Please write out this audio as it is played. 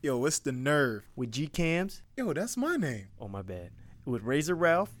Yo, what's the nerve? With GCamz. Yo, that's my name. Oh, my bad. With Razor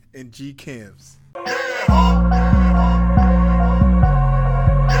Ralf. And GCamz.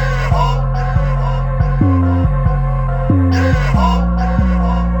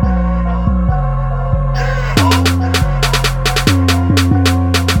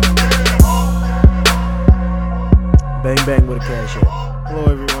 Bang bang with a cash app. Hello,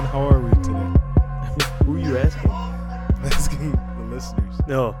 everyone. How are we today? Who you asking? Asking the listeners.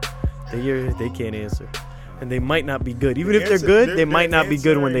 No, they can't answer. And they might not be good. Even if Answer- they're good, they they're might not be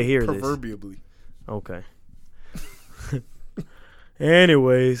good when they hear this. proverbially. Okay.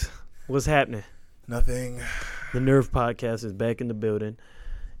 Anyways, what's happening? Nothing. The Nerve Podcast is back in the building.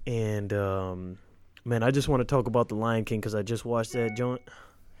 And, man, I just want to talk about The Lion King because I just watched that joint.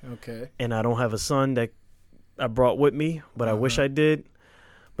 Okay. And I don't have a son that I brought with me, but I wish I did.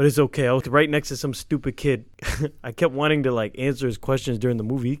 But it's okay. I was right next to some stupid kid. I kept wanting to, answer his questions during the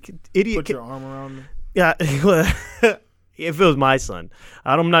movie. Idiot Put kid. your arm around them. Yeah, if it was my son,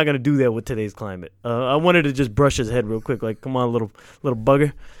 I'm not gonna do that with today's climate. I wanted to just brush his head real quick, like, come on, little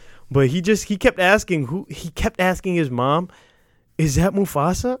bugger. But he kept asking his mom, "Is that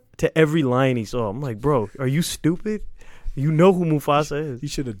Mufasa?" to every line he saw. I'm like, bro, are you stupid? You know who Mufasa is. You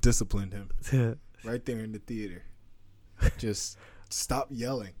should have disciplined him right there in the theater. Just stop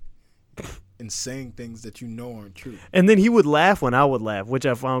yelling and saying things that you know aren't true. And then he would laugh when I would laugh, which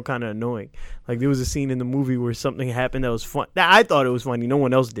I found kind of annoying. Like, there was a scene in the movie where something happened that was fun. I thought it was funny. No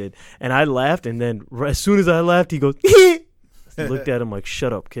one else did. And I laughed, and then as soon as I laughed, he goes, I looked at him like,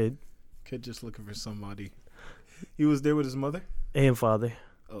 shut up, kid. Kid just looking for somebody. He was there with his mother? And father.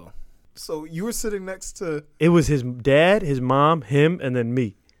 Oh. So you were sitting next to... It was his dad, his mom, him, and then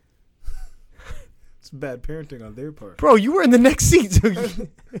me. It's bad parenting on their part. Bro, you were in the next seat. So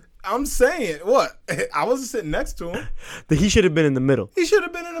I'm saying, what? I wasn't sitting next to him. he should have been in the middle. He should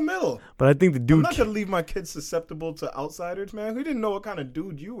have been in the middle. But I think the dude... I'm not going to leave my kids susceptible to outsiders, man. We didn't know what kind of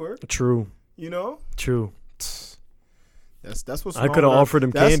dude you were. True. You know? True. That's what's wrong. I could have offered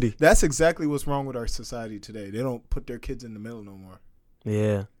him candy. That's exactly what's wrong with our society today. They don't put their kids in the middle no more.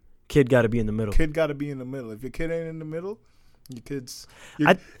 Yeah. Kid got to be in the middle. Kid got to be in the middle. If your kid ain't in the middle, your kids...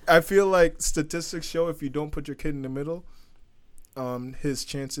 I feel like statistics show if you don't put your kid in the middle, his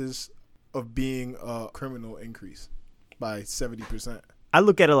chances of being a criminal increase by 70%. I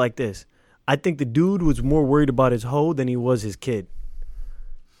look at it like this. I think the dude was more worried about his hoe than he was his kid.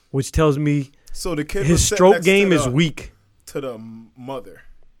 Which tells me so the kid his stroke game is weak. To the mother.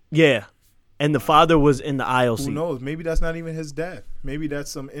 Yeah. And the father was in the aisle seat. Who knows? Maybe that's not even his dad. Maybe that's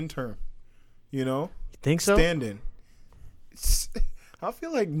some intern. You know? You think so? Stand-in. I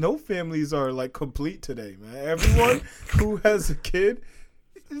feel like no families are complete today, man. Everyone who has a kid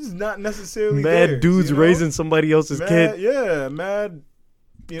is not necessarily mad theirs, dudes you know? Raising somebody else's kid. Yeah, mad.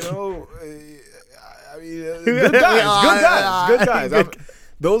 You know, I mean, good guys.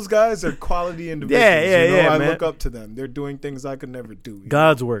 Those guys are quality individuals. Yeah, I man. look up to them. They're doing things I could never do.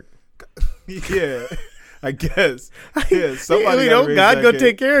 God's work. Yeah. I guess. Yeah, somebody God gonna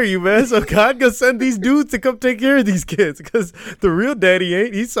take care of you, man. So God gonna send these dudes to come take care of these kids because the real daddy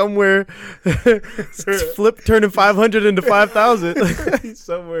ain't. He's somewhere turning 500 into 5,000. He's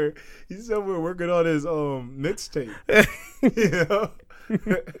somewhere working on his mixtape. You know?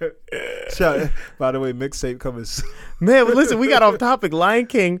 By the way, mixtape coming soon. Man, but listen, we got off topic. Lion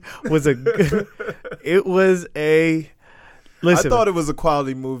King was Listen, I thought it was a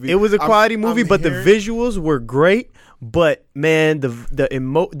quality movie. It was a quality movie, but the visuals were great. But man,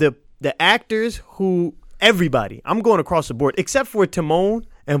 the actors everybody, I'm going across the board except for Timon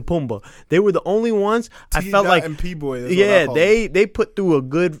and Pumbaa. They were the only ones I felt like. And P-Boy. Yeah, they put through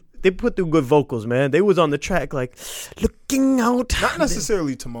good vocals, man. They was on the track looking out. Not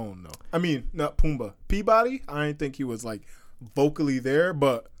necessarily Timon though. I mean, not Pumbaa. Peabody, I didn't think he was vocally there,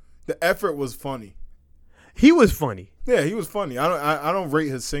 but the effort was funny. He was funny. Yeah, he was funny. I don't rate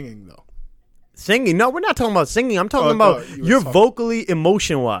his singing though. Singing? No, we're not talking about singing. I'm talking about you're vocally,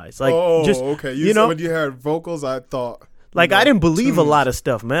 emotion wise. Okay. You know, when you heard vocals, I thought I didn't believe a lot of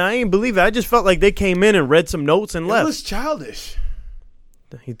stuff, man. I didn't believe it. I just felt like they came in and read some notes and left. It was childish.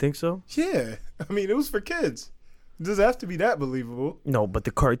 You think so? Yeah. I mean, it was for kids. It doesn't have to be that believable. No, but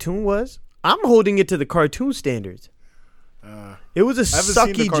the cartoon was. I'm holding it to the cartoon standards. It was a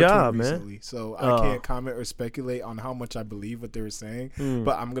sucky job, recently, man. So I can't comment or speculate on how much I believe what they were saying.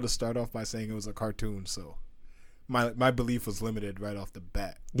 But I'm gonna start off by saying it was a cartoon, so my belief was limited right off the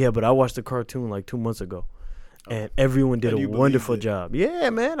bat. Yeah, but I watched the cartoon 2 months ago, and everyone did a wonderful job.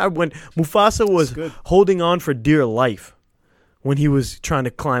 Yeah, man. Mufasa was holding on for dear life when he was trying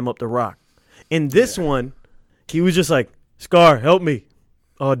to climb up the rock. In this one, he was just like, "Scar, help me."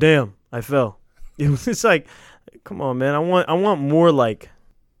 Oh damn, I fell. It's like, come on, man. I want more like.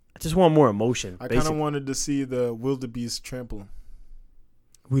 I just want more emotion. I kind of wanted to see the wildebeest trample.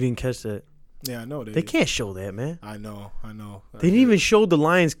 We didn't catch that. Yeah, I know they can't show that, man. I know. They didn't even show the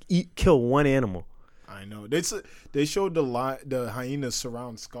lions kill one animal. I know. They showed the hyenas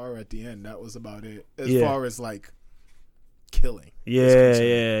surround Scar at the end. That was about it. As far as like killing.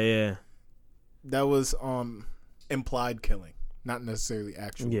 Yeah. That was implied killing, not necessarily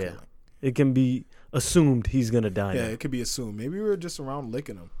actual killing. It can be assumed he's gonna die. Yeah, it could be assumed. Maybe we were just around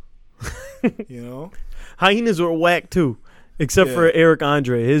licking him. You know, hyenas were whack too. Except for Eric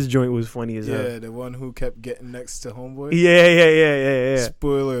Andre. His joint was funny as hell. Yeah, the one who kept getting next to Homeboy. Yeah.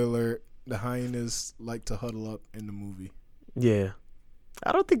 Spoiler alert, the hyenas like to huddle up in the movie. Yeah.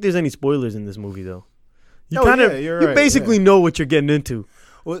 I don't think there's any spoilers in this movie, though. You basically know what you're getting into.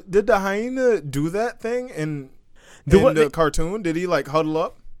 Well, did the hyena do that thing in the cartoon? Did he like huddle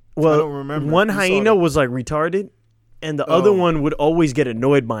up? Well, I don't remember. One hyena was like retarded, and the other one would always get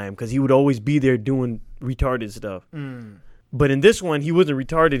annoyed by him because he would always be there doing retarded stuff. But in this one, he wasn't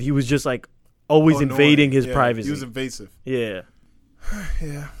retarded. He was just like always invading his privacy. He was invasive. Yeah.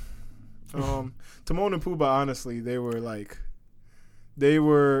 Yeah. Timon and Pumbaa, honestly, they were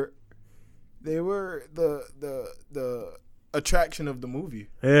the attraction of the movie.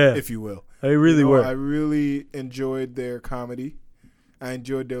 Yeah. If you will. They really were. I really enjoyed their comedy. I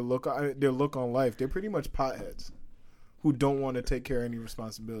enjoyed their look on life. They're pretty much potheads who don't want to take care of any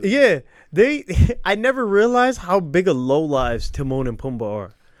responsibility. Yeah, I never realized how big of lowlives Timon and Pumbaa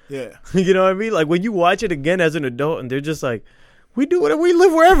are. Yeah. You know what I mean? Like when you watch it again as an adult and they're just like, we do whatever, we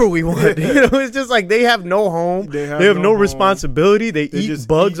live wherever we want. You know, it's just like they have no home. They have no responsibility. They eat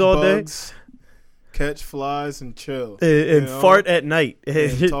bugs all day. Catch flies and chill. And fart at night.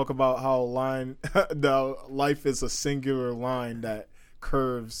 And talk about how the life is a singular line that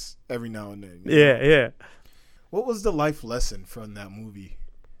curves every now and then. Yeah. What was the life lesson from that movie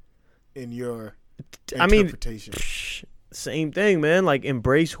in your interpretation? Same thing, man. Like,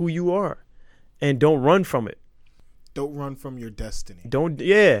 embrace who you are and don't run from it. Don't run from your destiny.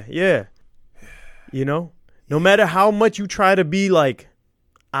 Yeah. You know, no matter how much you try to be like,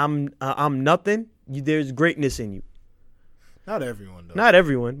 I'm nothing, there's greatness in you. Not everyone, though. Not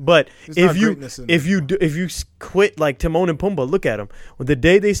everyone, but if you quit like Timon and Pumbaa, look at them. Well, the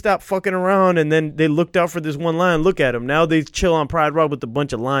day they stopped fucking around and then they looked out for this one lion, look at them. Now they chill on Pride Rock with a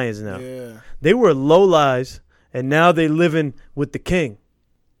bunch of lions now. Yeah. They were low lives, and now they living with the king.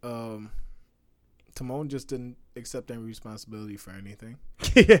 Timon just didn't accept any responsibility for anything.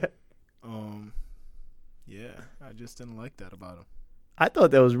 Yeah. Yeah, I just didn't like that about him. I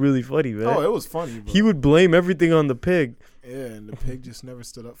thought that was really funny, man. Oh, it was funny. Bro. He would blame everything on the pig. Yeah, and the pig just never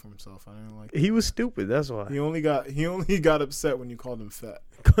stood up for himself. I didn't like that. He was stupid, that's why. He only got upset when you called him fat.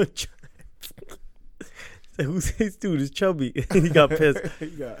 This dude is chubby. He got pissed. He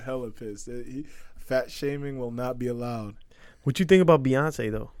got hella pissed. Fat shaming will not be allowed. What you think about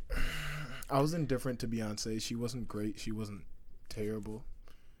Beyonce, though? I was indifferent to Beyonce. She wasn't great. She wasn't terrible.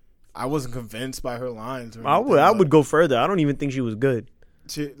 I wasn't convinced by her lines. I would go further. I don't even think she was good.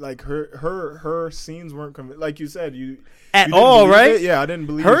 She, like her scenes weren't like you said at all, right? Yeah, I didn't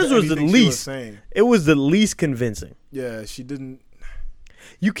believe hers was the least. It was the least convincing. Yeah, she didn't.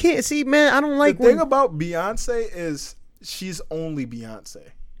 You can't see, man. I don't like the thing about Beyonce is she's only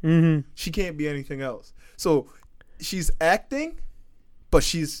Beyonce. Mm-hmm. She can't be anything else. So she's acting, but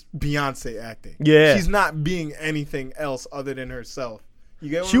she's Beyonce acting. Yeah, she's not being anything else other than herself. You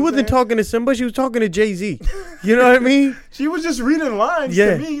get what she I'm wasn't saying? talking to Simba. She was talking to Jay-Z. You know what I mean? She was just reading lines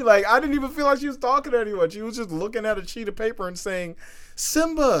to me. Like, I didn't even feel like she was talking to anyone. She was just looking at a sheet of paper and saying,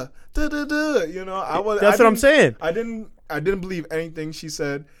 Simba, da-da-da. You know, that's what I'm saying. I didn't believe anything she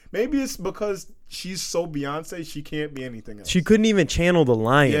said. Maybe it's because she's so Beyonce, she can't be anything else. She couldn't even channel the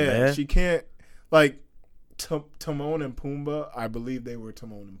lion, man. She can't. Like, Timon and Pumbaa, I believe they were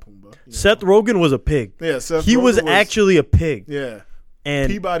Timon and Pumbaa. Seth Rogen was a pig. Yeah, he was actually a pig. Yeah.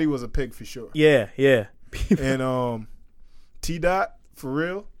 And Peabody was a pig for sure. Yeah. And T-Dot, for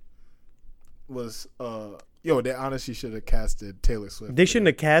real, was they honestly should have casted Taylor Swift. They shouldn't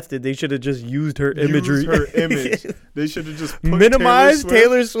have casted. They should have just used her imagery. They should have just minimized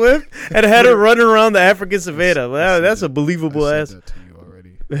Taylor Swift and had her running around the African savannah. Wow, that's a believable ass. That to you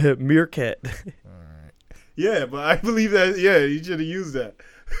already. Meerkat. All right. Yeah, but I believe that. Yeah, you should have used that.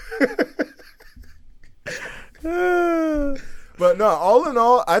 But no, all in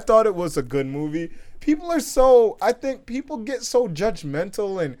all, I thought it was a good movie. I think people get so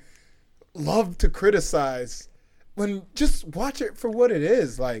judgmental and love to criticize when just watch it for what it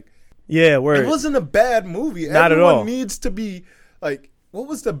is. Like, yeah, it wasn't a bad movie. Not Everyone at all. Needs to be like, what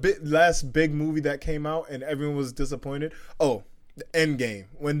was the last big movie that came out and everyone was disappointed? Oh, the Endgame.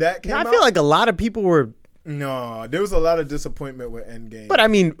 When that came out, I feel like a lot of people were. No, there was a lot of disappointment with Endgame. But I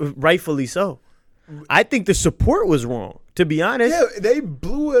mean, rightfully so. I think the support was wrong, to be honest. Yeah, they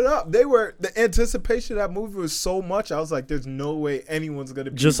blew it up. The anticipation of that movie was so much. I was like, there's no way anyone's going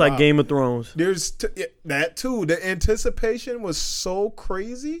to be just like Game of Thrones. There's that too. The anticipation was so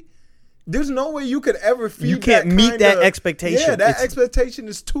crazy. There's no way you could ever feed You can't meet that expectation. Yeah, that expectation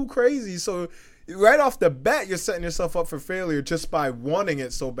is too crazy. So right off the bat, you're setting yourself up for failure just by wanting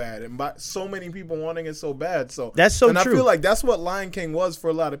it so bad and by so many people wanting it so bad. So that's so true. I feel like that's what Lion King was for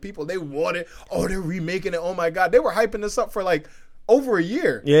a lot of people. They wanted, they're remaking it. Oh my God. They were hyping this up for like over a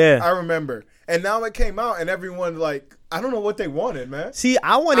year. Yeah. I remember. And now it came out and everyone like, I don't know what they wanted, man. See,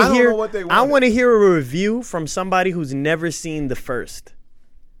 I want to hear a review from somebody who's never seen the first.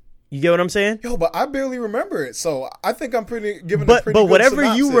 You get what I'm saying? Yo, but I barely remember it. So I think I'm giving a pretty But good whatever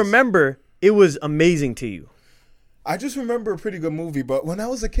synopsis. you remember, it was amazing to you. I just remember a pretty good movie, but when I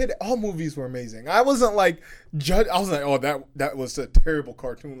was a kid, all movies were amazing. I wasn't like I was like, oh, that was a terrible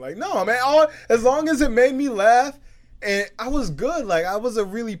cartoon. Like, no, man. As long as it made me laugh, and I was good. Like, I wasn't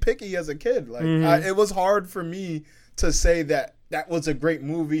really picky as a kid. Like, it was hard for me to say that was a great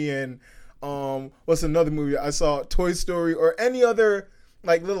movie. And what's another movie I saw? Toy Story or any other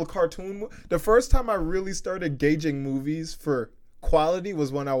like little cartoon. The first time I really started gauging movies for quality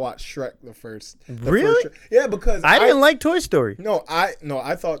was when I watched Shrek the first. Really? Yeah, because I didn't like Toy Story. No, I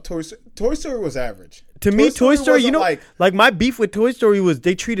thought Toy Story was average. To me, Toy Story, you know, like my beef with Toy Story was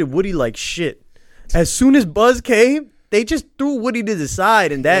they treated Woody like shit. As soon as Buzz came, they just threw Woody to the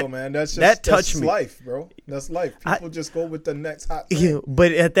side, and that touched me. Life, bro. That's life. People just go with the next hot thing. Yeah,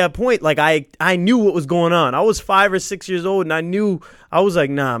 but at that point, like I knew what was going on. I was 5 or 6 years old, and I was like,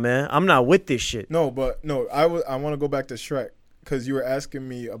 nah, man, I'm not with this shit. I want to go back to Shrek because you were asking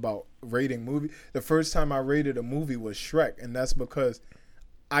me about rating movie. The first time I rated a movie was Shrek, and that's because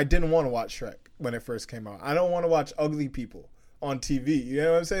I didn't want to watch Shrek when it first came out. I don't want to watch ugly people on TV. You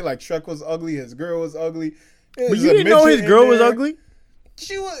know what I'm saying? Like Shrek was ugly, his girl was ugly. But you didn't know his girl was ugly?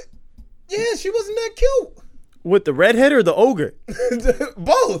 She wasn't that cute. With the redhead or the ogre?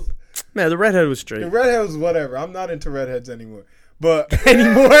 Both. Man, the redhead was straight. The redhead was whatever. I'm not into redheads anymore. But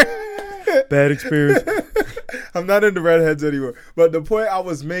anymore? Bad experience. I'm not into redheads anymore. But the point I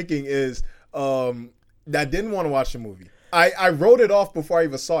was making is that I didn't want to watch the movie. I wrote it off before I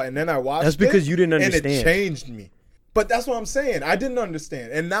even saw it, and then I watched it. That's because you didn't understand. And it changed me. But that's what I'm saying. I didn't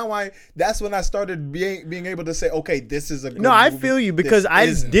understand. And now that's when I started being able to say, okay, this is a good movie. No, I feel you because I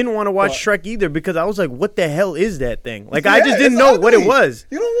didn't want to watch Shrek either because I was like, what the hell is that thing? Like, I just didn't know what it was.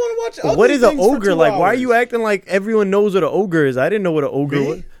 You don't want to watch ugly what is an ogre? Like, why are hours? you acting like everyone knows what an ogre is? I didn't know what an ogre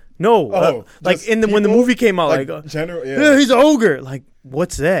was. No. Like, when the movie came out, he's an ogre. Like,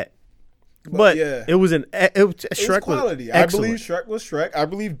 what's that? But yeah. Shrek was quality. I believe Shrek was Shrek. I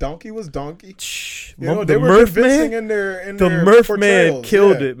believe Donkey was Donkey. They were convincing in their Murph man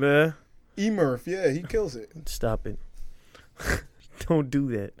killed it, man. Murph, he kills it. Stop it. Don't do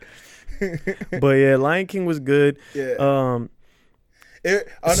that. But yeah, Lion King was good. Yeah.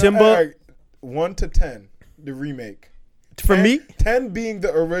 Simba 1 to 10, the remake. For me, 10 being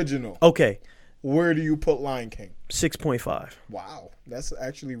the original. Okay. Where do you put Lion King? 6.5. Wow, that's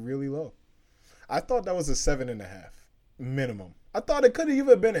actually really low. I thought that was a 7.5 minimum. I thought it could have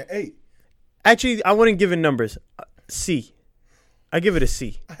even been an 8. Actually, I wouldn't give it numbers. C. I give it a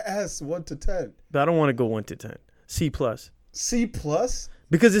C. I asked 1 to 10. But I don't want to go 1 to 10. C plus. C plus?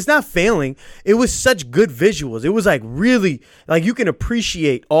 Because it's not failing. It was such good visuals. It was like really, like you can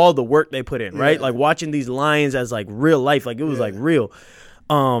appreciate all the work they put in, right? Like watching these lions as like real life. Like it was like real.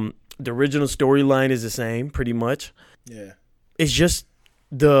 The original storyline is the same, pretty much. Yeah. It's just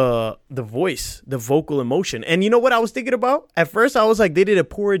the voice, the vocal emotion. And you know what I was thinking about? At first I was like, they did a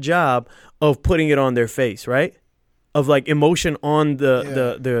poor job of putting it on their face, right? Of like emotion on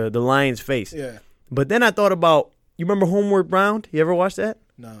the lion's face. Yeah. But then I thought about, you remember Homeward Bound? You ever watched that?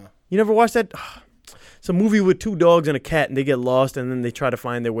 No. You never watched that? It's a movie with 2 dogs and a cat, and they get lost, and then they try to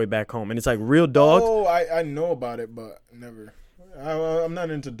find their way back home. And it's like real dogs. Oh, I know about it, but never. I'm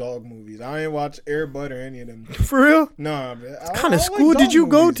not into dog movies. I ain't watch Air Bud or any of them. For real? Nah, man. What kind of school did you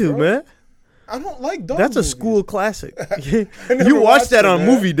go to, man? I don't like dog That's movies. A school classic. You watched that on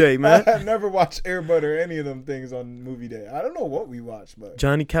movie day, man. I never watched Air Bud or any of them things on movie day. I don't know what we watched, but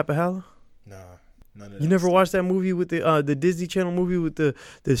Johnny Capahala? Nah. None of that. You never watched that movie with the Disney Channel movie with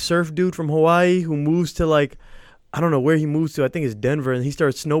the surf dude from Hawaii who moves to like, I don't know where he moves to. I think it's Denver, and he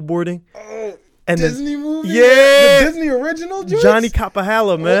starts snowboarding. Oh, And Disney movie? Yeah. The Disney original joints? Johnny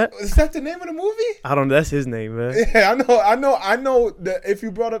Capahala, man. Is that the name of the movie? I don't know. That's his name, man. Yeah, I know that if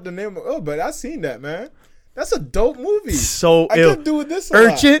you brought up the name but I seen that, man. That's a dope movie. So I could do with this a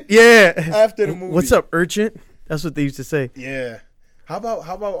Urchin? lot Yeah. after the movie. What's up, Urchin? That's what they used to say. Yeah. How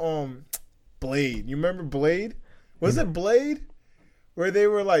about Blade? You remember Blade? Was it Blade? Where they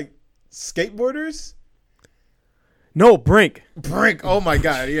were like skateboarders? No, Brink. Brink. Oh my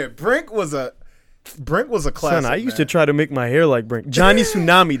God. Yeah. Brink was a classic. Son, I used to try to make my hair like Brink. Johnny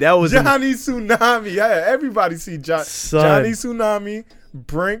Tsunami. That was Johnny Tsunami. Yeah, everybody see Johnny Tsunami,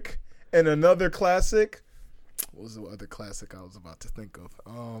 Brink, and another classic. What was the other classic I was about to think of?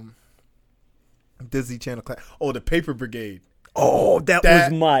 Disney Channel classic. Oh, the Paper Brigade. Oh, that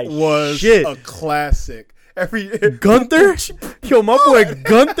was my shit. A classic. Gunther? Yo, my boy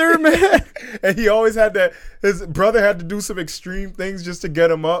Gunther, man. And he always had that. His brother had to do some extreme things just to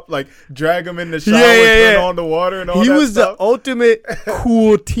get him up, like drag him in the shower, turn on the water, and all that stuff. He was the ultimate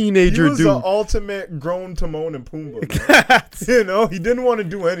cool teenager dude. He was the ultimate grown Timon and Pumbaa. You know, he didn't want to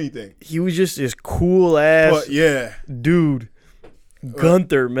do anything. He was just this cool ass dude.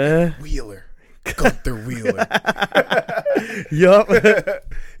 Gunther, man. Wheeler. Gunther Wheeler. Yup.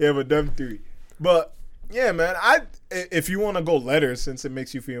 Yeah, but them three. But yeah, man, if you want to go letters, since it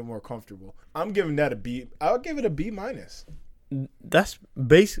makes you feel more comfortable, I'm giving that a B. I'll give it a B minus. That's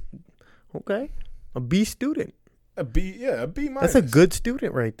basic. Okay, a B student. A B minus. That's a good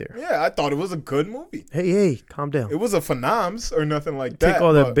student right there. Yeah, I thought it was a good movie. Hey, calm down. It was a phenoms or nothing like that. Take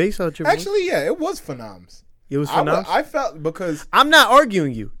all that bass out your voice. Actually, yeah, it was phenoms. It was phenoms. I felt because I'm not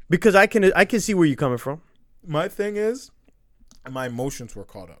arguing you because I can see where you're coming from. My thing is, my emotions were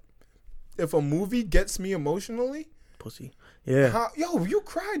caught up. If a movie gets me emotionally, pussy. Yeah. You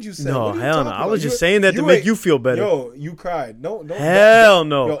cried. You said no. Hell no. I was just saying that to make you feel better. Yo, you cried. No. Hell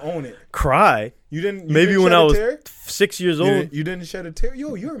no. Yo, own it. Cry. You didn't. Maybe didn't when shed I a was tear? 6 years old. You didn't shed a tear.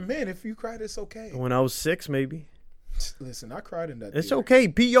 Yo, you're a man. If you cried, it's okay. When I was 6, maybe. Listen, I cried in that. It's theater.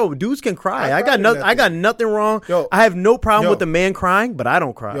 okay. Yo, dudes can cry. I got nothing wrong. Yo, I have no problem with a man crying, but I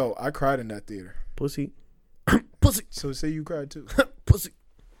don't cry. Yo, I cried in that theater. Pussy. Pussy. So say you cried too. Pussy.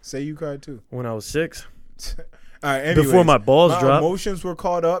 Say you cried too. When I was 6. All right. Anyways, before my balls dropped. My emotions were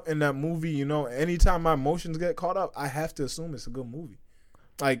caught up in that movie. You know, anytime my emotions get caught up, I have to assume it's a good movie.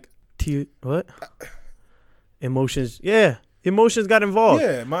 Like what? Emotions. Yeah, emotions got involved.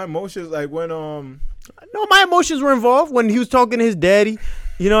 Yeah, my emotions like when No, my emotions were involved when he was talking to his daddy.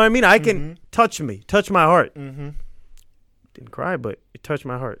 You know what I mean? I can touch my heart. Mm-hmm. Didn't cry, but it touched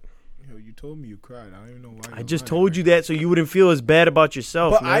my heart. Yo, you told me you cried. I don't even know why. I just told you that so you wouldn't feel as bad about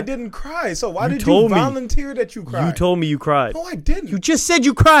yourself. But man. I didn't cry. So why did you volunteer that you cried? You told me you cried. No, I didn't. You just said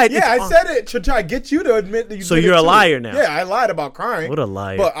you cried. Yeah, I said it to try to get you to admit that you. So did you're it a too. liar now. Yeah, I lied about crying. What a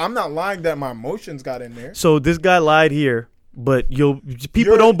liar! But I'm not lying that my emotions got in there. So this guy lied here. But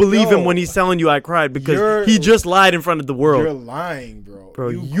people don't believe him when he's telling you I cried because he just lied in front of the world. You're lying, bro. Bro,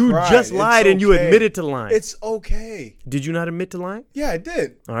 you just lied and you admitted to lying. It's okay. Did you not admit to lying? Yeah, I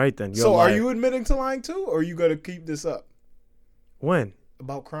did. All right, then. So are you admitting to lying too, or are you going to keep this up? When?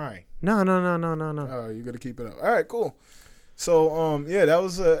 About crying. No. Oh, you're going to keep it up. All right, cool. So, yeah, it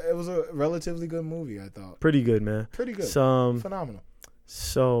was a relatively good movie, I thought. Pretty good, man. Pretty good. Phenomenal.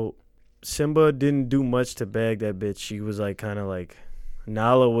 So Simba didn't do much to bag that bitch. She was like kind of like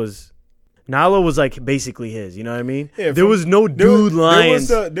Nala was like basically his, you know what I mean? Yeah, there was no dude lying.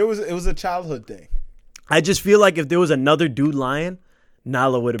 It was a childhood thing. I just feel like if there was another dude lying,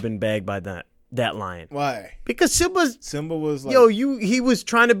 Nala would have been bagged by that lion. Why? Because Simba was like, he was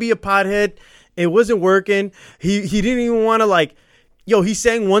trying to be a pothead. It wasn't working. He didn't even want to like he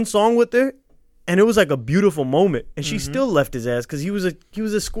sang one song with her. And it was like a beautiful moment, and she still left his ass because he was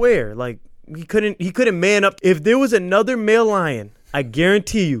a square. Like he couldn't man up. If there was another male lion, I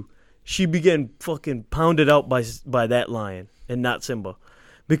guarantee you, she'd be getting fucking pounded out by that lion and not Simba,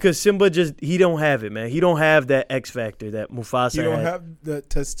 because Simba he don't have it, man. He don't have that X factor that Mufasa. He don't have that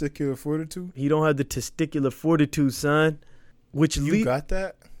testicular fortitude. He don't have the testicular fortitude, son. You got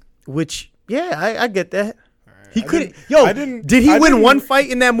that? Which I get that. Right. He couldn't. Did he win one fight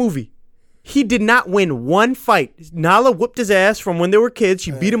in that movie? He did not win one fight. Nala whooped his ass from when they were kids.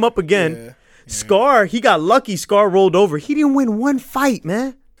 She beat him up again. Yeah. Scar, he got lucky. Scar rolled over. He didn't win one fight,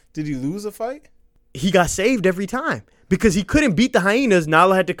 man. Did he lose a fight? He got saved every time because he couldn't beat the hyenas.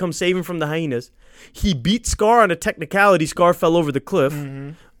 Nala had to come save him from the hyenas. He beat Scar on a technicality. Scar fell over the cliff.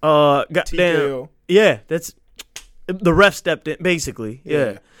 TKO. Yeah, that's the ref stepped in basically.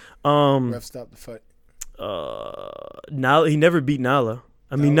 Yeah. Ref stopped the fight. Nala, he never beat Nala.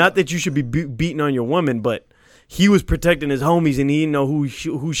 I mean, not that you should be beating on your woman, but he was protecting his homies and he didn't know who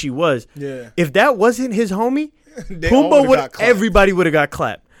she was. Yeah. If that wasn't his homie, everybody would have got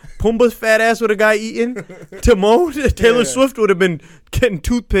clapped. Pumbaa's fat ass would have got eaten. Timon, Taylor Swift would have been getting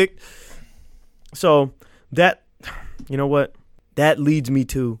toothpicked. So that, you know what? That leads me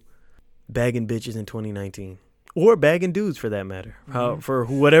to bagging bitches in 2019. Or bagging dudes, for that matter. For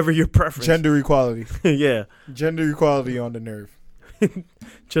whatever your preference. Gender equality. Yeah. Gender equality on the nerve.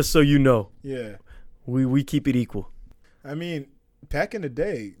 Just so you know. Yeah. We keep it equal. I mean, back in the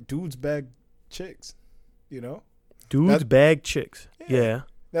day, dudes bagged chicks, you know? Dudes bagged chicks. Yeah.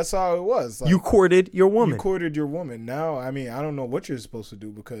 That's how it was. Like, you courted your woman. Now, I mean, I don't know what you're supposed to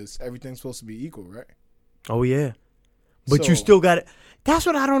do because everything's supposed to be equal, right? Oh, yeah. But you still got it. That's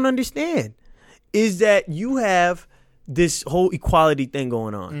what I don't understand. Is that you have this whole equality thing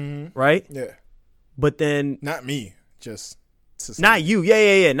going on, right? Yeah. But then... Not me, just society. Not you.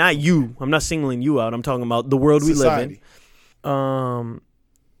 Yeah. Not you. I'm not singling you out. I'm talking about the world we live in.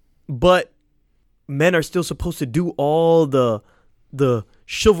 But men are still supposed to do all the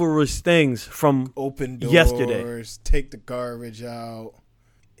chivalrous things from open doors, yesterday. Take the garbage out.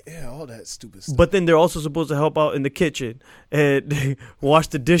 Yeah, all that stupid stuff. But then they're also supposed to help out in the kitchen and wash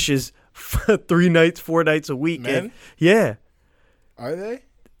the dishes 3 nights, 4 nights a week. Men? And, yeah. Are they?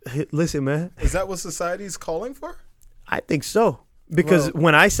 Listen, man. Is that what society's calling for? I think so. Because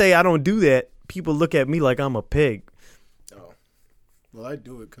when I say I don't do that, people look at me like I'm a pig. Oh. Well, I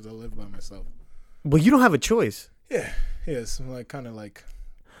do it because I live by myself. But you don't have a choice. Yeah. It's like kind of like...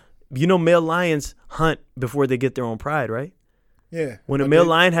 You know, male lions hunt before they get their own pride, right? Yeah. When a male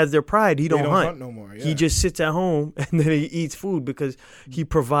lion has their pride, he don't hunt no more. Yeah. He just sits at home and then he eats food because he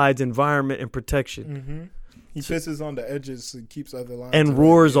provides environment and protection. He pisses on the edges so he keeps other lions and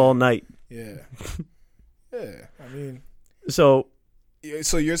roars all night. Yeah. Yeah. I mean, so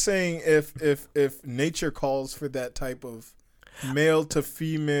you're saying if nature calls for that type of male to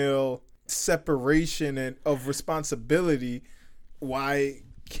female separation and of responsibility, why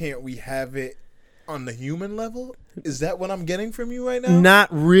can't we have it on the human level? Is that what I'm getting from you right now? Not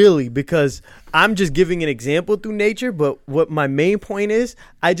really, because I'm just giving an example through nature. But what my main point is,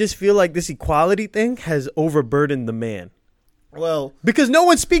 I just feel like this equality thing has overburdened the man. Well, because no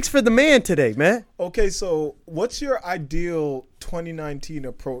one speaks for the man today, man. Okay, so what's your ideal 2019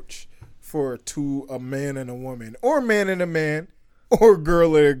 approach to a man and a woman, or a man and a man, or a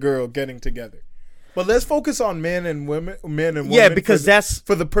girl and a girl getting together? But let's focus on men and women. Yeah, because that's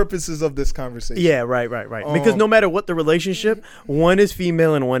for the purposes of this conversation. Yeah, right. Because no matter what the relationship, one is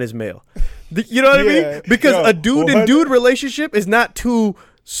female and one is male. You know what I mean? Because a dude and dude relationship is not two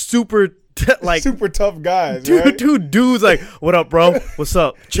super super tough guys. Two dudes like, what up, bro? What's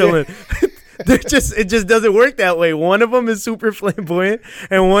up? Chilling. It just doesn't work that way. One of them is super flamboyant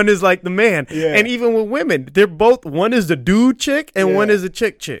and one is like the man. Yeah. And even with women, they're both, one is the dude chick and one is a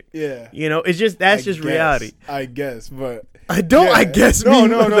chick. Yeah. You know, it's just, that's just reality. I guess, but I don't, I guess. No.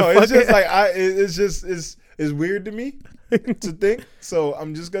 It's just like, it's weird to me to think. So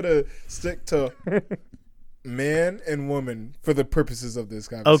I'm just going to stick to man and woman for the purposes of this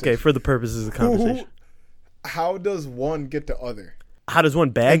conversation. Okay. For the purposes of the conversation. How does one get the other? How does one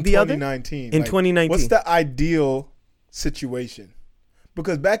bag the other? In 2019. What's the ideal situation?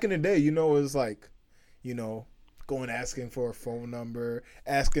 Because back in the day, you know, it was like, you know, going asking for a phone number,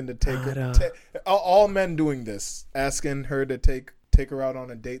 asking to take her. All men doing this, asking her to take her out on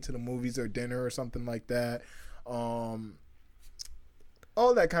a date to the movies or dinner or something like that. All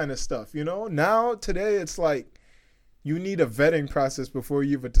that kind of stuff, you know. Now, today, it's like you need a vetting process before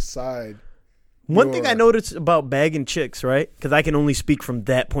you even decide. One thing I noticed about bagging chicks, right? Because I can only speak from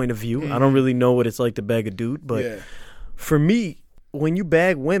that point of view. I don't really know what it's like to bag a dude. But for me, when you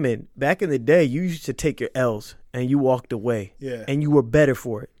bag women, back in the day, you used to take your L's and you walked away. Yeah. And you were better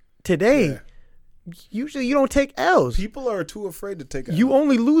for it. Today, usually you don't take L's. People are too afraid to take L's. You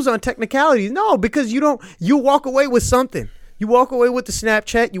only lose on technicalities. No, because you walk away with something. You walk away with the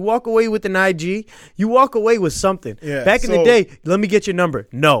Snapchat. You walk away with an IG. You walk away with something. Yeah, back in the day, let me get your number.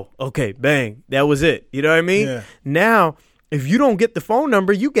 No. Okay, bang. That was it. You know what I mean? Yeah. Now, if you don't get the phone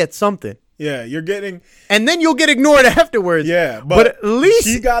number, you get something. Yeah, you're getting... And then you'll get ignored afterwards. Yeah, but at least...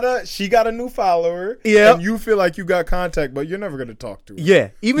 She got a new follower. Yeah. And you feel like you got contact, but you're never going to talk to her. Yeah.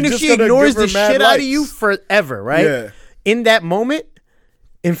 Even if she ignores the shit out of you forever, right? Yeah. In that moment,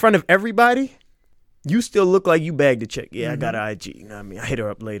 in front of everybody... You still look like you bagged a chick. Yeah, I got an IG. You know what I mean? I hit her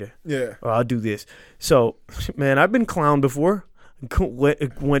up later. Yeah. Or I'll do this. So, man, I've been clowned before.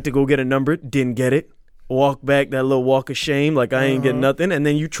 Went to go get a number. Didn't get it. Walk back, that little walk of shame. Like, I ain't getting nothing. And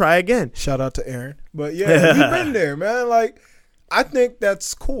then you try again. Shout out to Aaron. But, yeah, we've been there, man. Like, I think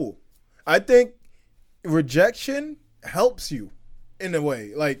that's cool. I think rejection helps you in a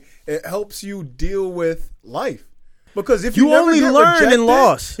way. Like, it helps you deal with life. Because if you only learn in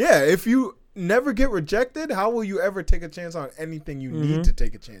loss. Yeah, if you never get rejected, how will you ever take a chance on anything you need to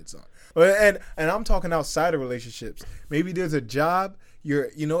take a chance on? And I'm talking outside of relationships. Maybe there's a job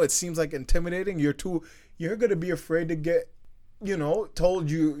it seems like intimidating. You're gonna be afraid to get, told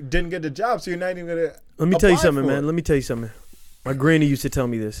you didn't get the job, so you're not even gonna. Let me tell you something, man. Let me tell you something. My granny used to tell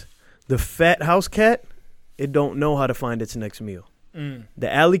me this: the fat house cat, it don't know how to find its next meal.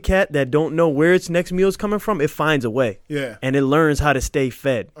 The alley cat that don't know where its next meal is coming from, it finds a way. Yeah, and it learns how to stay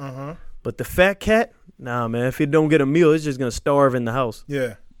fed. But the fat cat, nah, man. If it don't get a meal, it's just gonna starve in the house.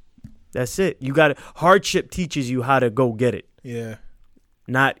 Yeah, that's it. You got hardship teaches you how to go get it. Yeah.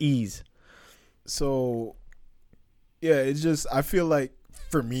 Not ease. So, yeah, it's just, I feel like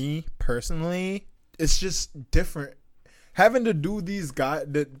for me personally, it's just different. Having to do these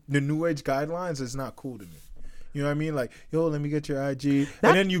the new age guidelines is not cool to me. You know what I mean? Like, yo, let me get your IG.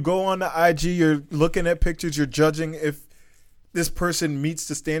 And then you go on the IG, you're looking at pictures, you're judging if this person meets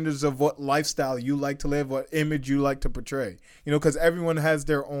the standards of what lifestyle you like to live, what image you like to portray. Because everyone has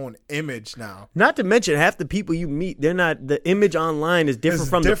their own image now. Not to mention, half the people you meet, the image online is different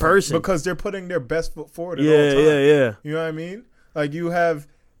from the person. Because they're putting their best foot forward at all times. Yeah. You know what I mean? Like, you have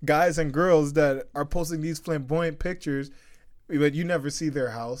guys and girls that are posting these flamboyant pictures, but you never see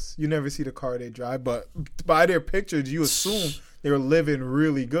their house. You never see the car they drive. But by their pictures, you assume they're living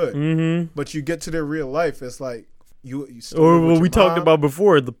really good. Mm-hmm. But you get to their real life, it's like, you or what we talked about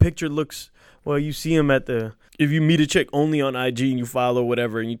before, the picture looks, you see him if you meet a chick only on IG and you follow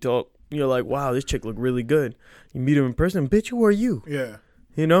whatever and you talk, you're like, wow, this chick look really good. You meet him in person, bitch, who are you? Yeah.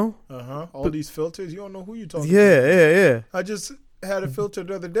 All these filters, you don't know who you're talking to. Yeah. I just had a filter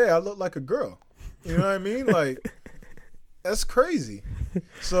the other day. I look like a girl. You know what I mean? Like, that's crazy.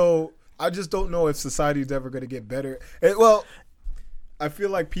 So I just don't know if society's ever going to get better. I feel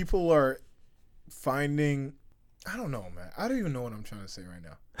like people are finding, I don't know, man. I don't even know what I'm trying to say right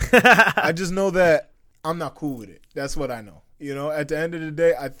now. I just know that I'm not cool with it. That's what I know. At the end of the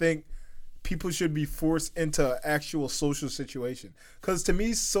day, I think people should be forced into actual social situation. Because to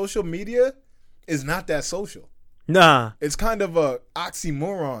me, social media is not that social. Nah. It's kind of a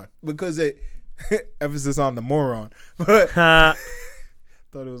oxymoron because emphasis on the moron. But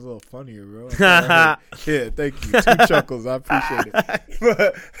thought it was a little funnier, bro. Yeah, thank you. 2 chuckles. I appreciate it.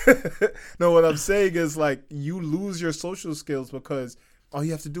 But no, what I'm saying is, like, you lose your social skills because all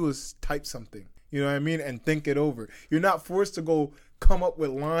you have to do is type something. You know what I mean? And think it over. You're not forced to go come up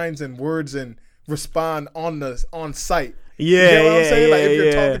with lines and words and respond on site. Yeah, you know what I'm saying? Like, if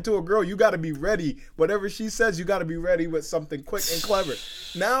you're talking to a girl, you got to be ready. Whatever she says, you got to be ready with something quick and clever.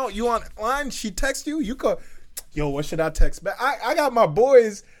 Now, you online, she texts you, you could, yo, what should I text back? I got my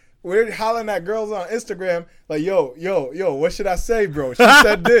boys, we're hollering at girls on Instagram, like, yo, what should I say, bro? She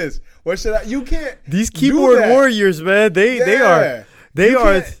said this. What should I, you can't. These keyboard warriors, man, they are.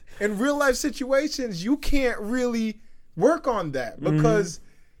 In real life situations, you can't really work on that because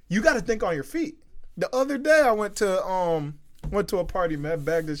you got to think on your feet. The other day, I went to a party, man.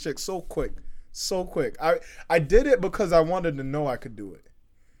 Bagged this chick so quick. I did it because I wanted to know I could do it.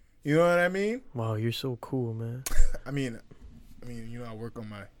 You know what I mean? Wow, you're so cool, man. I mean, I work on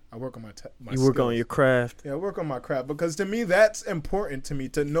my you work skills. On your craft. Yeah, I work on my craft because to me that's important to me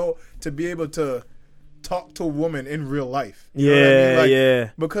to know, to be able to talk to a woman in real life. You know what I mean? Like, yeah.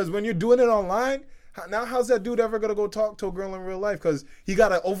 Because when you're doing it online. Now, how's that dude ever going to go talk to a girl in real life? Because he got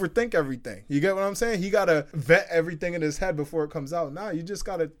to overthink everything. You get what I'm saying? He got to vet everything in his head before it comes out. Nah, you just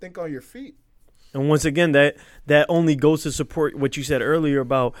got to think on your feet. And once again, that only goes to support what you said earlier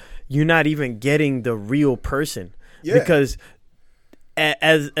about you're not even getting the real person. Yeah. Because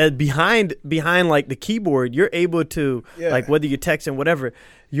as behind like the keyboard, you're able to, like whether you're texting, whatever,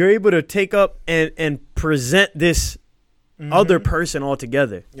 you're able to take up and present this other person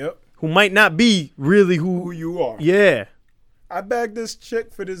altogether. Yep. Who might not be really who you are. Yeah. I bagged this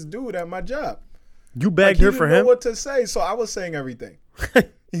chick for this dude at my job. You bagged her for him? He didn't know what to say, so I was saying everything.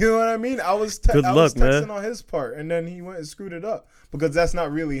 You know what I mean? I was texting on his part, and then he went and screwed it up because that's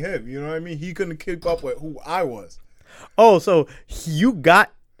not really him. You know what I mean? He couldn't keep up with who I was. Oh, so you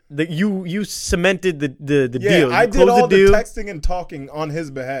got you cemented the deal. Yeah, I did all the texting and talking on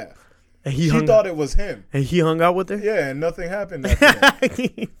his behalf. And she thought it was him. And he hung out with her? Yeah, and nothing happened after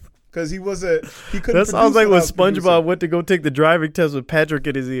that. Because he couldn't. That sounds like when SpongeBob went to go take the driving test with Patrick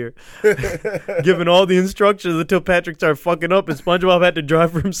in his ear, giving all the instructions until Patrick started fucking up and SpongeBob had to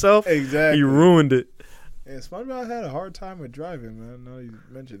drive for himself. Exactly. He ruined it. Yeah, SpongeBob had a hard time with driving, man. Now you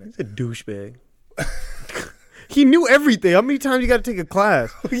mention it. He's a douchebag. He knew everything. How many times you got to take a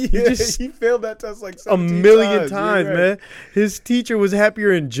class? He failed that test like 17 a million times, right. Man. His teacher was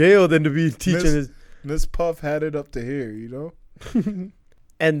happier in jail than to be teaching Miss Puff had it up to here, you know?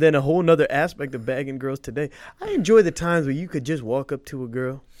 And then a whole nother aspect of bagging girls today. I enjoy the times where you could just walk up to a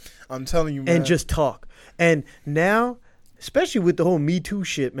girl. I'm telling you, man. And just talk. And now, especially with the whole Me Too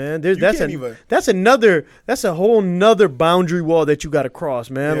shit, man, that's a whole nother boundary wall that you got to cross,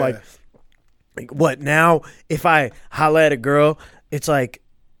 man. Yeah. Like, what now? If I holla at a girl, it's like,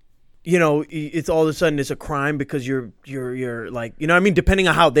 you know, it's all of a sudden it's a crime because you're like, you know what I mean? Depending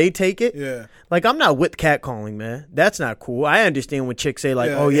on how they take it. Yeah. Like, I'm not with catcalling, man. That's not cool. I understand when chicks say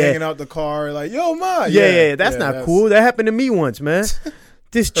like, hanging out the car, like, yo, ma. That's not cool. That happened to me once, man.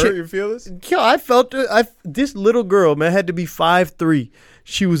 This chick, hurt your feelings? Yo, I felt this little girl, man, had to be 5'3".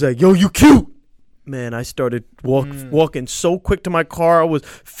 She was like, yo, you cute. Man, I started walking so quick to my car. I was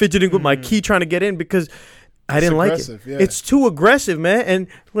fidgeting with my key trying to get in because I didn't like it. Yeah. It's too aggressive, man. And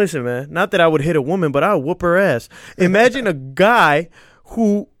listen, man, not that I would hit a woman, but I would whoop her ass. Imagine a guy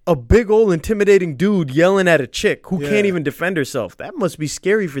a big old intimidating dude yelling at a chick who can't even defend herself. That must be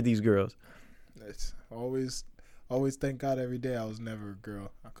scary for these girls. It's always thank God every day I was never a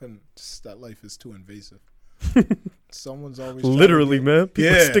girl. I couldn't. That life is too invasive. Someone's always literally, man.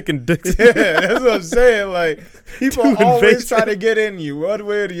 People sticking dicks. Yeah, that's what I'm saying. Like, people always try to get in you one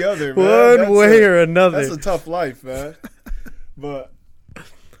way or the other, man. One way or another. That's a tough life, man. But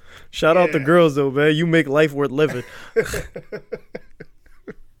shout out the girls, though, man. You make life worth living.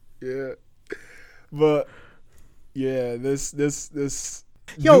 Yeah, but this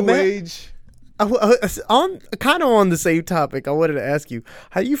new man, age. Kind of on the same topic, I wanted to ask you,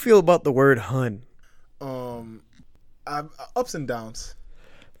 how do you feel about the word hun? Ups and downs.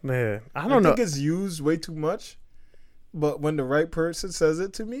 Man, I don't know. I think it's used way too much, but when the right person says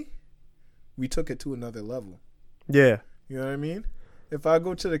it to me, we took it to another level. Yeah. You know what I mean? If I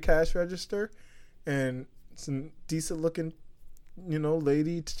go to the cash register and some decent looking, you know,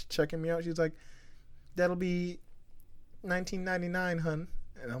 lady checking me out, she's like, that'll be $19.99, hun.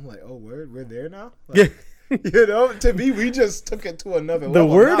 And I'm like, oh, we're there now? Like, you know, to me, we just took it to another level.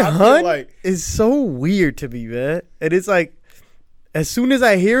 The word hun is so weird to me, man. And it's like, as soon as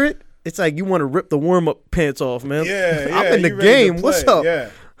I hear it, it's like you want to rip the warm-up pants off, man. Yeah, I'm in the game. What's up?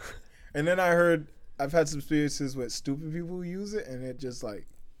 Yeah. And then I've had some experiences with stupid people who use it, and it just like,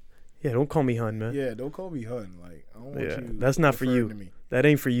 yeah, don't call me hun, man. Yeah, don't call me hun. Like, I don't want you. That's not for you. That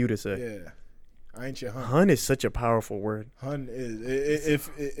ain't for you to say. Yeah. I ain't your hun. Hun is such a powerful word. Hun is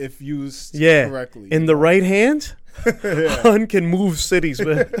if used correctly. In the right hands, hun can move cities,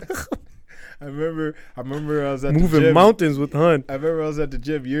 man. I remember I was at the gym. Moving mountains with hun. I remember I was at the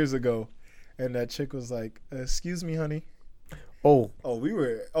gym years ago, and that chick was like, "Excuse me, honey." We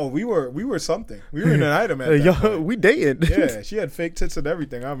were something. We were in an item at that point. We dated. Yeah, she had fake tits and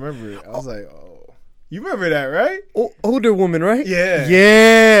everything. I remember it. I was like, oh. You remember that, right? Older woman, right? Yeah.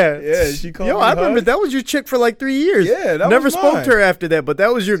 Yeah. She called me I remember that was your chick for like 3 years. Yeah, that Never was spoke mine. to her after that, but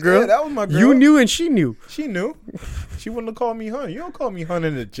that was your girl. Yeah, that was my girl. You knew and she knew. She knew. She wouldn't have called me hun. You don't call me hun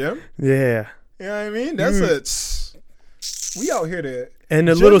in the gym. Yeah. You know what I mean? That's we out here to. And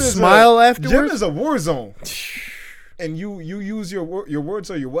a little smile afterwards. Gym is a war zone. And you use your words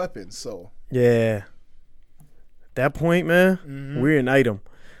are your weapons, so. Yeah. At that point, man, we're an item.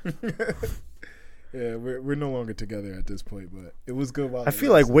 Yeah, we're no longer together at this point, but it was good while I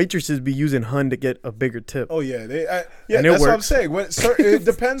feel like waitresses be using hun to get a bigger tip. Oh yeah, that's what I'm saying. It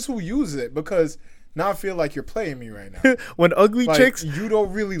depends who uses it, because now I feel like you're playing me right now. When ugly chicks, you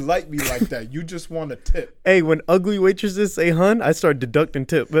don't really like me like that. You just want a tip. Hey, when ugly waitresses say hun, I start deducting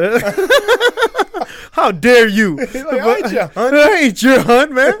tip, man. How dare you? Like, I ain't your hun. I ain't your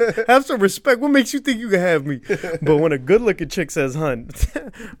hun, man. Have some respect. What makes you think you can have me? But when a good-looking chick says hun,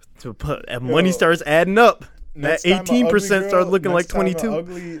 money starts adding up. That 18% starts looking like 22. An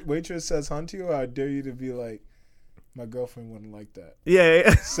ugly waitress says hun to you, I dare you to be like, my girlfriend wouldn't like that.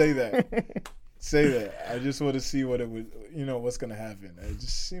 Yeah. Say that. Say that. I just want to see what it would, what's going to happen. It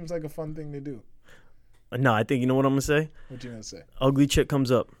just seems like a fun thing to do. No, I think, you know what I'm going to say? What you going to say? Ugly chick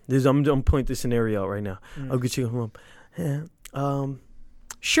comes up. I'm going to point this scenario out right now. Ugly chick comes up. Yeah,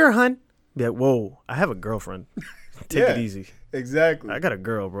 sure, hun. Be like, whoa, I have a girlfriend. Take it easy. Exactly. I got a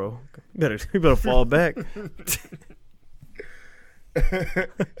girl, bro. You better fall back.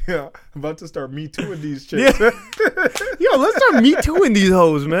 Yeah, I'm about to start me tooing these chicks. Yeah. Yo, let's start me tooing these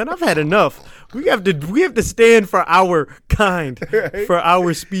hoes, man. I've had enough. We have to stand for our kind, right? For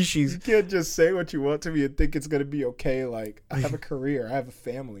our species. You can't just say what you want to me and think it's gonna be okay. Like, I have a career, I have a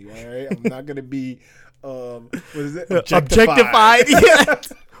family. All right, I'm not gonna be what is it? Objectified. Yeah.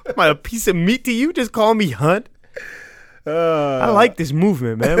 Am I a piece of meat to you? Just call me hun. I like this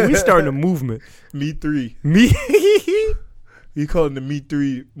movement, man. We starting a movement. Me 3. Me. We call it the Me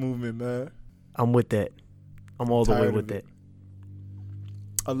 3 movement, man. I'm with that. I'm all the way with that.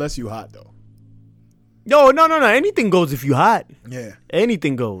 Unless you hot though. No. Anything goes if you hot. Yeah.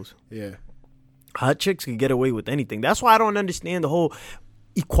 Anything goes. Yeah. Hot chicks can get away with anything. That's why I don't understand the whole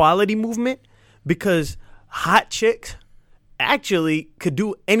equality movement, because hot chicks actually could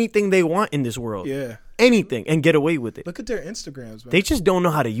do anything they want in this world. Yeah. Anything and get away with it. Look at their Instagrams, man. They just don't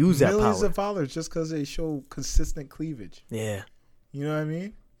know how to use that power. Millions of followers just because they show consistent cleavage. Yeah. You know what I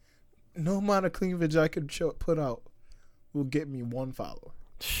mean? No amount of cleavage I could put out will get me 1 follower.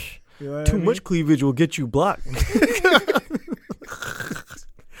 You know Too much cleavage will get you blocked.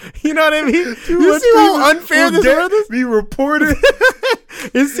 You know what I mean? You see how unfair this world is? Be reported.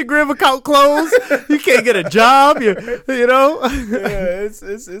 Instagram account closed. You can't get a job. You know? Yeah,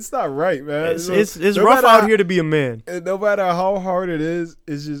 it's not right, man. It's rough out here to be a man. No matter how hard it is,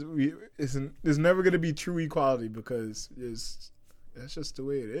 it's just there's never gonna be true equality, because that's just the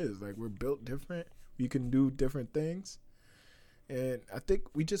way it is. Like, we're built different. We can do different things, and I think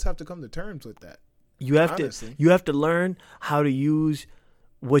we just have to come to terms with that. You have to learn how to use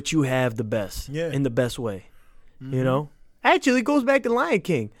what you have the best in the best way. Mm-hmm. You know? Actually, it goes back to Lion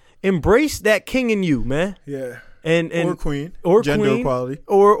King. Embrace that king in you, man. Yeah. And or queen. Or gender queen, equality.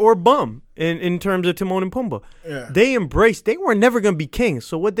 Or bum in terms of Timon and Pumbaa. Yeah. They were never gonna be kings.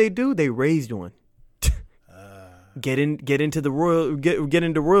 So what they do, they raised one. Get into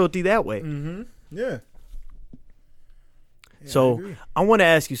royalty that way. Mm-hmm. Yeah. So I want to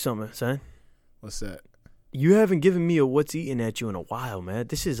ask you something, son. What's that? You haven't given me a what's eating at you in a while, man.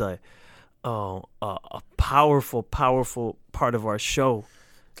 This is a powerful part of our show.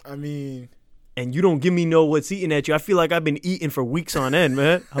 I mean, and you don't give me no what's eating at you. I feel like I've been eating for weeks on end,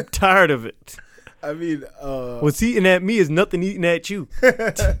 man. I'm tired of it. I mean, what's eating at me is nothing eating at you.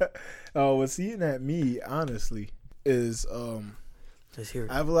 What's eating at me, honestly, is let's hear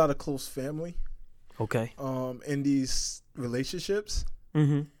it. I have a lot of close family. Okay. In these relationships.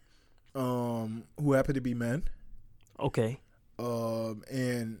 Mm-hmm. Who happen to be men. Okay.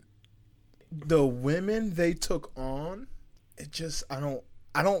 And the women they took on, it just I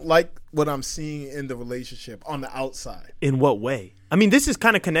don't like what I'm seeing in the relationship on the outside. In what way? I mean, this is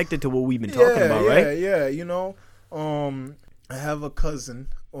kind of connected to what we've been talking about, right? Yeah. You know, I have a cousin,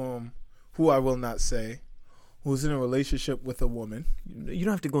 who I will not say, who's in a relationship with a woman. You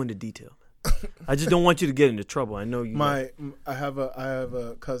don't have to go into detail. I just don't want you to get into trouble. I know you. I have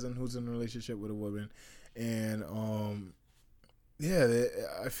a cousin who's in a relationship with a woman, and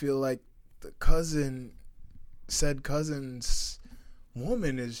I feel like the cousin's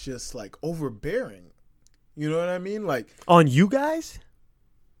woman is just like overbearing. You know what I mean? Like, on you guys.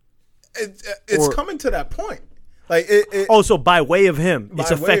 It's coming to that point. Like so by way of him,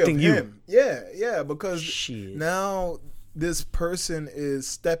 it's affecting you. Yeah, because now this person is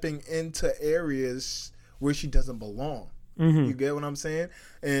stepping into areas where she doesn't belong. Mm-hmm. You get what I'm saying?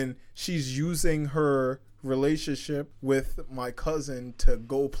 And she's using her relationship with my cousin to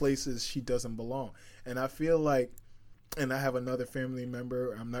go places she doesn't belong. And I feel like, and I have another family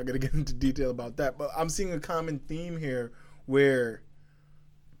member, I'm not going to get into detail about that, but I'm seeing a common theme here where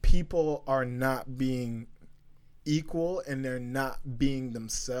people are not being equal and they're not being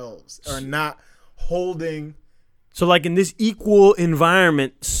themselves, or not holding. So, like, in this equal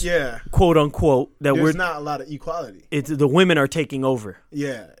environment, quote unquote, there's not a lot of equality. It's the women are taking over.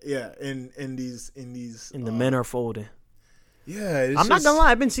 Yeah. And the men are folding. Yeah, I'm not gonna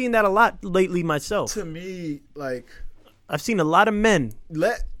lie, I've been seeing that a lot lately myself. To me, like, I've seen a lot of men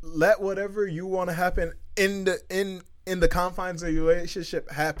let whatever you want to happen in the confines of your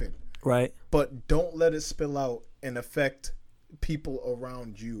relationship happen, right? But don't let it spill out and affect people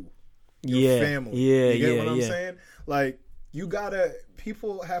around you. Your family. You get what I'm saying? Like,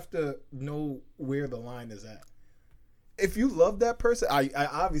 people have to know where the line is at. If you love that person, I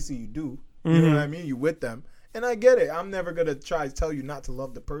obviously you do. You know what I mean? You with them. And I get it. I'm never going to try to tell you not to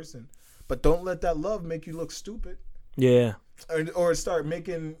love the person. But don't let that love make you look stupid. Yeah. Or start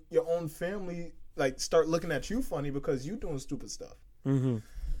making your own family, like, start looking at you funny because you doing stupid stuff. Mm-hmm.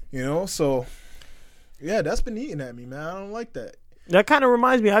 You know? So, yeah, that's been eating at me, man. I don't like that. That kind of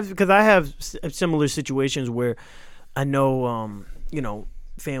reminds me, because I have similar situations where I know,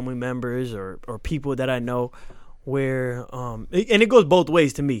 family members or people that I know where, and it goes both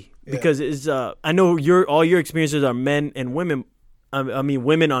ways to me, because it's, I know all your experiences are men and women. I mean,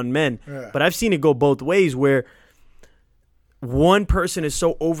 women on men, but I've seen it go both ways where one person is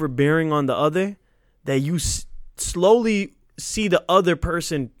so overbearing on the other that you slowly see the other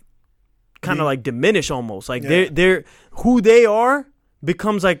person kind of like diminish almost. Like they're who they are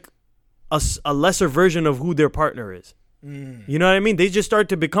becomes like a lesser version of who their partner is. You know what I mean? They just start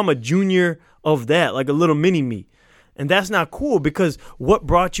to become a junior of that, like a little mini me. And that's not cool, because what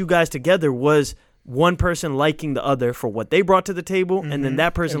brought you guys together was one person liking the other for what they brought to the table, and then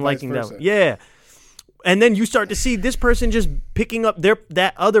that person liking that. Yeah. And then you start to see this person just picking up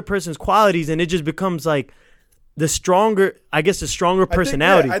that other person's qualities, and it just becomes like the stronger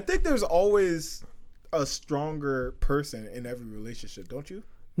personality. I think there's always a stronger person in every relationship, don't you?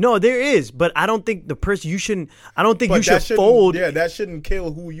 No, there is, but I don't think you should fold. Yeah, that shouldn't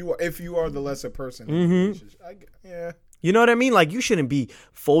kill who you are if you are the lesser person. In the relationship. Yeah. You know what I mean? Like, you shouldn't be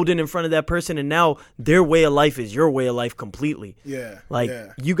folding in front of that person, and now their way of life is your way of life completely. Yeah. Like,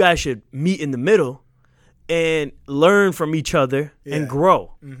 you guys should meet in the middle and learn from each other and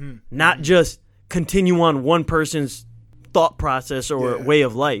grow. Not just continue on one person's thought process or way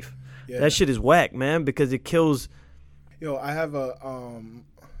of life. That shit is whack, man, because it kills. Yo, I have an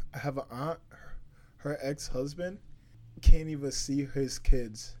aunt. Her ex-husband can't even see his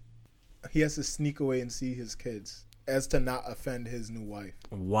kids. He has to sneak away and see his kids as to not offend his new wife.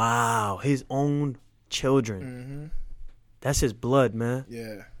 Wow, his own children. That's his blood, man.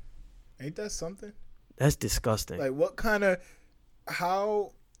 Yeah. Ain't that something? That's disgusting. Like, what kind of,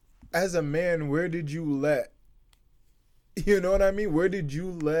 how, as a man, where did you let, you know what I mean? Where did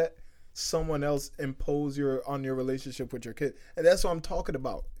you let someone else impose on your relationship with your kid? And that's what I'm talking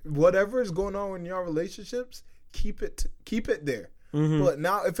about. Whatever is going on in your relationships, keep it there. But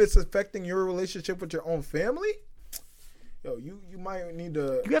now, if it's affecting your relationship with your own family, yo, you might need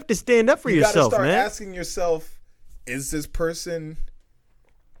to. You have to stand up for yourself, man. You gotta start asking yourself, is this person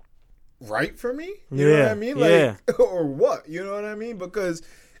right for me? You know what I mean? Like, or what? You know what I mean? Because,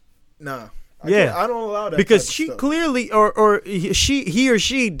 nah. I don't allow that. Because she clearly, or he or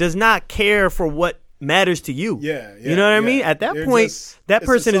she does not care for what matters to you. You know what I mean? At that point, that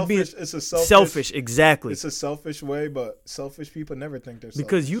person is being selfish. Exactly. It's a selfish way, but selfish people never think they're selfish.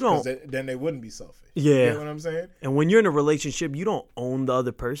 Because you don't. Then they wouldn't be selfish. Yeah. You know what I'm saying? And when you're in a relationship, you don't own the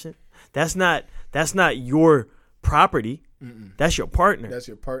other person. That's not your property. That's your partner.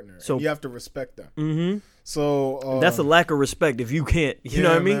 So and you have to respect them. So that's a lack of respect if you can't. You know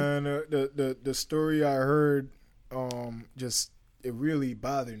what I mean? Man, the story I heard, just it really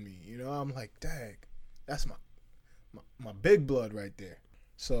bothered me. You know, I'm like, dang, that's my big blood right there.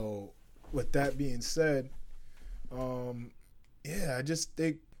 So with that being said, I just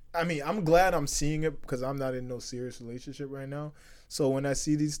think. I mean, I'm glad I'm seeing it because I'm not in no serious relationship right now. So when I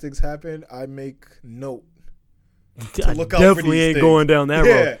see these things happen, I make note. I definitely ain't going down that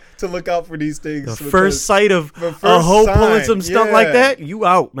road. To look out for these things. The first sight of a hoe pulling some stuff like that, you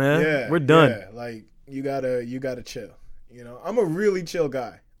out, man. We're done. Yeah, like you gotta chill. You know, I'm a really chill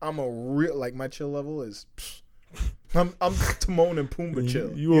guy. My chill level is. I'm Timon and Pumbaa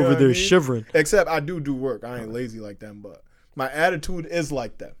chill. You over there shivering. Except I do work. I ain't lazy like them, but my attitude is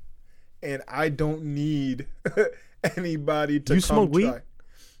like them, and I don't need anybody to. You smoke weed?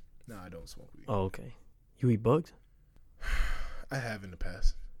 No, I don't smoke weed. Oh, okay. You eat bugs? I have in the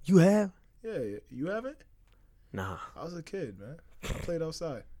past. You have? Yeah, you haven't? Nah. I was a kid, man. I played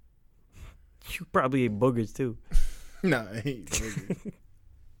outside. You probably ate boogers too. Nah, I ain't boogers.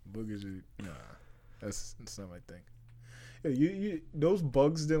 Boogers are, nah. That's not my thing. Yeah, you those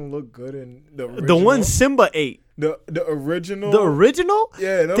bugs didn't look good in the original. The one Simba ate. The original. The original?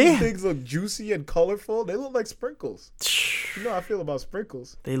 Yeah, those things look juicy and colorful. They look like sprinkles. You know how I feel about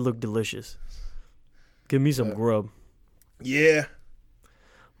sprinkles. They look delicious. Give me some grub. Yeah.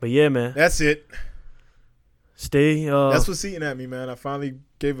 But yeah, man. That's it. Stay. That's what's eating at me, man. I finally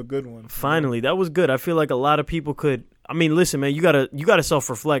gave a good one. Finally, that was good. I feel like a lot of people could. I mean, listen, man. You gotta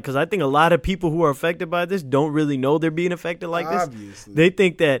self-reflect, because I think a lot of people who are affected by this don't really know they're being affected like this. Obviously, they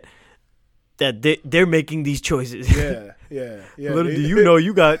think that they're making these choices. Yeah. Little do you know,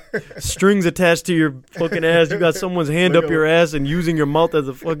 you got strings attached to your fucking ass. You got someone's hand up your ass and using your mouth as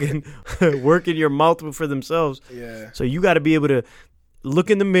a fucking working your mouth for themselves. Yeah. So you got to be able to look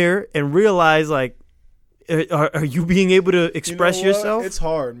in the mirror and realize, like, are you being able to express yourself? It's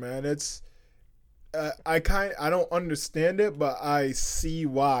hard, man. It's I don't understand it, but I see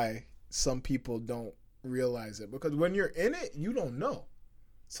why some people don't realize it, because when you're in it, you don't know.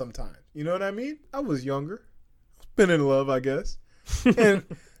 Sometimes, you know what I mean? I was younger. Been in love, I guess, and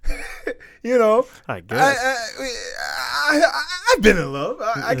you know, I guess I've been in love.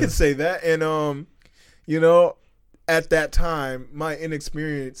 I can say that, and you know, at that time, my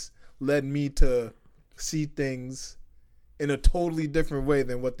inexperience led me to see things in a totally different way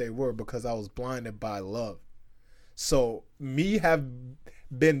than what they were, because I was blinded by love. So me have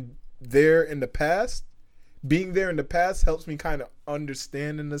been there in the past, being there in the past helps me kind of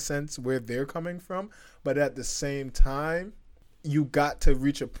understand in a sense where they're coming from. But at the same time, you got to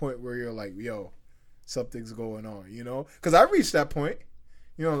reach a point where you're like, yo, something's going on, you know? Because I reached that point,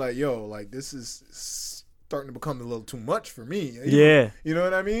 you know, like, yo, like this is starting to become a little too much for me. Yeah. You know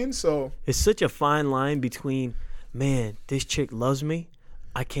what I mean? So it's such a fine line between, man, this chick loves me.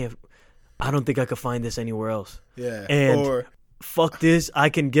 I don't think I could find this anywhere else. Yeah. And fuck this, I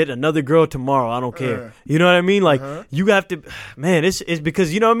can get another girl tomorrow. I don't care. You know what I mean? Like, you have to, man, it's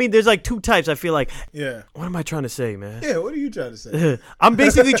because, you know what I mean? There's like two types, I feel like. Yeah. What am I trying to say, man? Yeah, what are you trying to say? I'm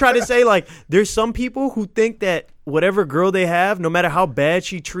basically trying to say, like, there's some people who think that whatever girl they have, no matter how bad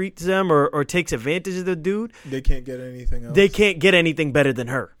she treats them or takes advantage of the dude, they can't get anything else. They can't get anything better than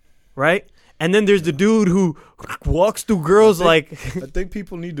her, right? And then there's the dude who walks through girls I think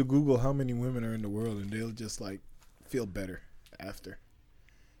people need to Google how many women are in the world, and they'll just, like, feel better after.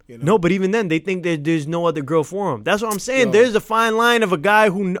 You know? No, but even then, they think that there's no other girl for him. That's what I'm saying. There's a fine line of a guy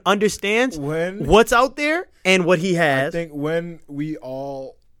who understands what's out there and what he has. I think when we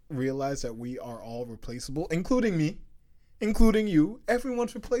all realize that we are all replaceable, including me, including you,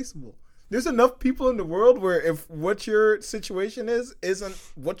 everyone's replaceable. There's enough people in the world where if what your situation isn't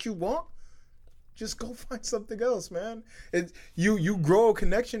what you want, just go find something else, man. You grow a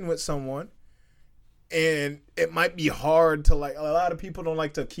connection with someone. And it might be hard to, like, a lot of people don't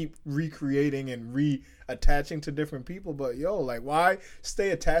like to keep recreating and reattaching to different people. But, yo, like, why stay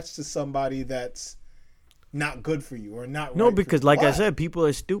attached to somebody that's not good for you or not No, right because, for you? like Why? I said, people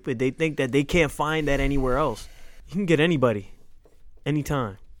are stupid. They think that they can't find that anywhere else. You can get anybody,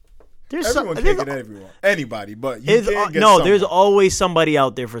 anytime. Everyone can't get anybody, but you can get someone. There's always somebody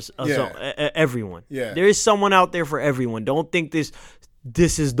out there for everyone. Yeah. There is someone out there for everyone. Don't think this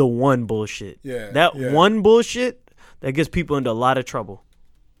is the one bullshit. Yeah. One bullshit, that gets people into a lot of trouble.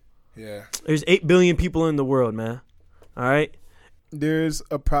 Yeah. There's 8 billion people in the world, man. All right? There's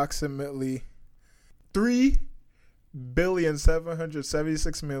approximately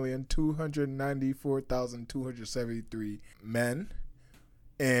 3,776,294,273 men.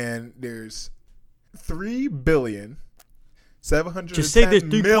 And there's 3,710,295,642 Just say there's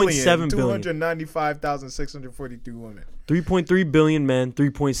 3.7 billion. 295,642 women. 3.3 billion men,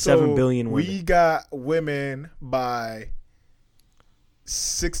 3.7 billion women. We got women by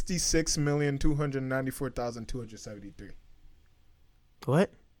 66,294,273.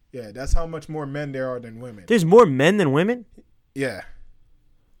 What? Yeah, that's how much more men there are than women. There's more men than women? Yeah.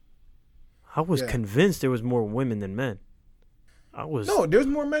 I was convinced there was more women than men. No, there's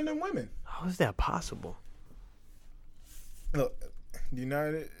more men than women. How is that possible? Look,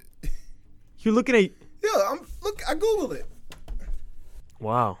 United. You're looking at. Yeah, I googled it.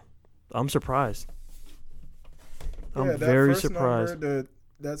 Wow, I'm surprised. I'm that very first surprised. Number,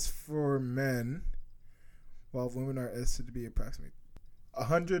 that's for men, while women are estimated to be approximately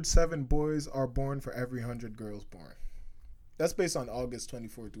 107 boys are born for every 100 girls born. That's based on August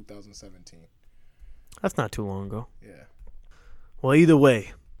 24, 2017. That's not too long ago. Yeah. Well, either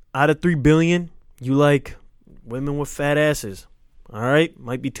way, out of 3 billion, you like women with fat asses. All right?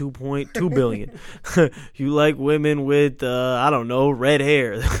 Might be 2.2 billion. You like women with, I don't know, red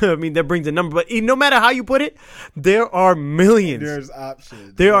hair. I mean, that brings a number. But no matter how you put it, there are millions. There's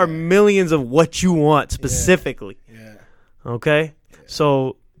options. There are millions of what you want specifically. Yeah. Okay? Yeah.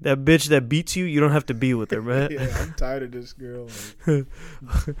 So that bitch that beats you, you don't have to be with her, man. Yeah, I'm tired of this girl.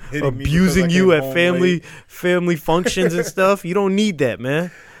 Abusing you at family functions and stuff. You don't need that,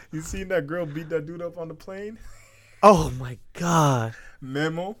 man. You seen that girl beat that dude up on the plane? Oh, my God.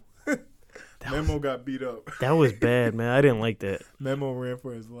 Memo. Memo got beat up. That was bad, man. I didn't like that. Memo ran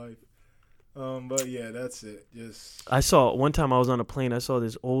for his life. But, yeah, that's it. I saw, one time I was on a plane, I saw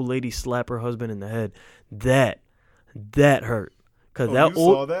this old lady slap her husband in the head. That hurt.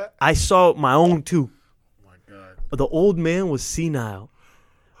 Saw that? I saw my own too. Oh my God. The old man was senile.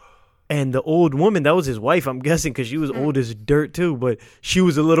 And the old woman, that was his wife, I'm guessing, because she was old as dirt too. But she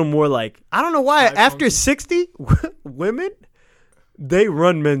was a little more like, I don't know why. After 60, women, they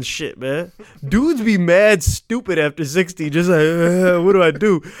run men's shit, man. Dudes be mad stupid after 60, just like, what do I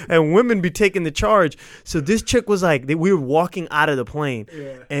do? And women be taking the charge. So this chick was like, we were walking out of the plane.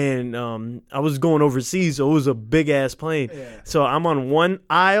 Yeah. And I was going overseas, so it was a big-ass plane. Yeah. So I'm on one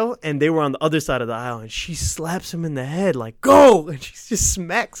aisle, and they were on the other side of the aisle. And she slaps him in the head, like, go! And she just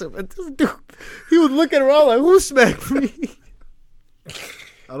smacks him. And this dude, he was looking around like, who smacked me?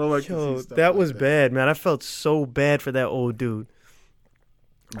 I don't like to see stuff that like was bad, man. I felt so bad for that old dude.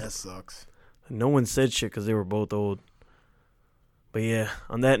 That sucks. No one said shit because they were both old. But yeah,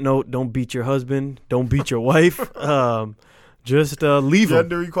 on that note, don't beat your husband. Don't beat your wife. Just leave them.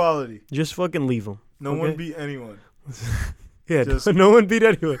 Gender equality. Just fucking leave them. No one beat anyone. Yeah, no one beat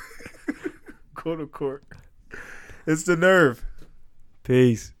anyone. Go to court. It's The Nerve.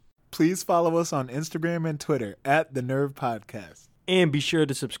 Peace. Please follow us on Instagram and Twitter at The Nerve Podcast. And be sure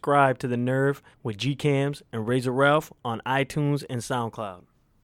to subscribe to The Nerve with GCamz and Razor Ralf on iTunes and SoundCloud.